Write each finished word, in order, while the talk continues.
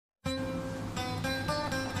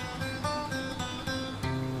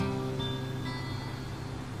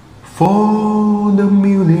For the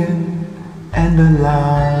million and the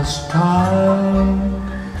last time,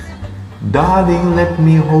 darling, let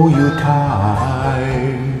me hold you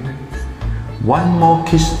tight. One more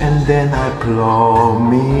kiss and then I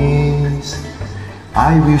promise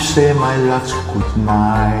I will say my last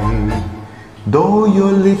goodnight. Though your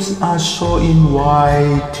lips are so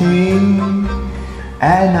inviting,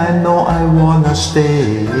 and I know I wanna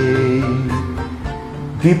stay,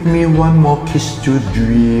 give me one more kiss to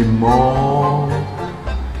dream of,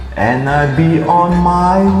 and I'll be on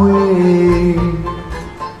my way.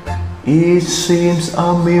 It seems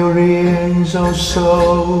a million or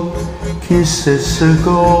so kisses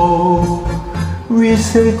ago, we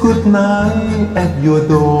say goodnight at your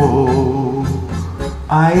door.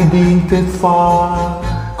 I didn't get far,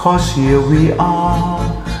 'cause here we are,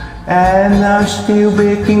 and I'm still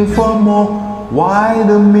begging for more. Why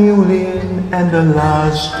the million and the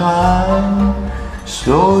last time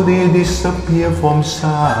slowly disappear from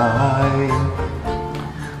sight?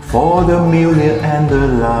 For the million and the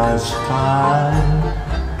last time,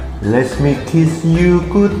 let me kiss you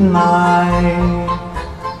goodnight.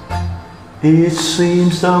 It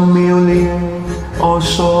seems a million or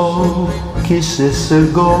so kisses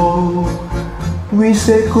ago, we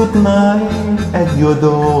say goodnight at your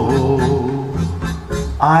door.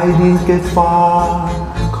 I didn't get far,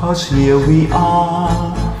 'cause here we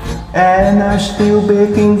are, and I'm still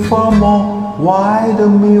begging for more. Why the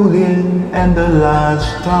million and the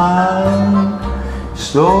last time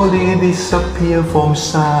slowly disappear from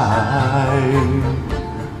sight?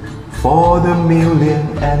 For the million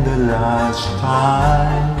and the last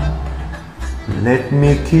time, let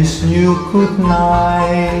me kiss you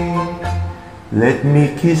goodnight. Let me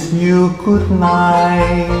kiss you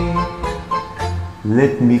goodnight.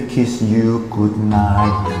 Let me kiss you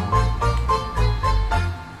goodnight.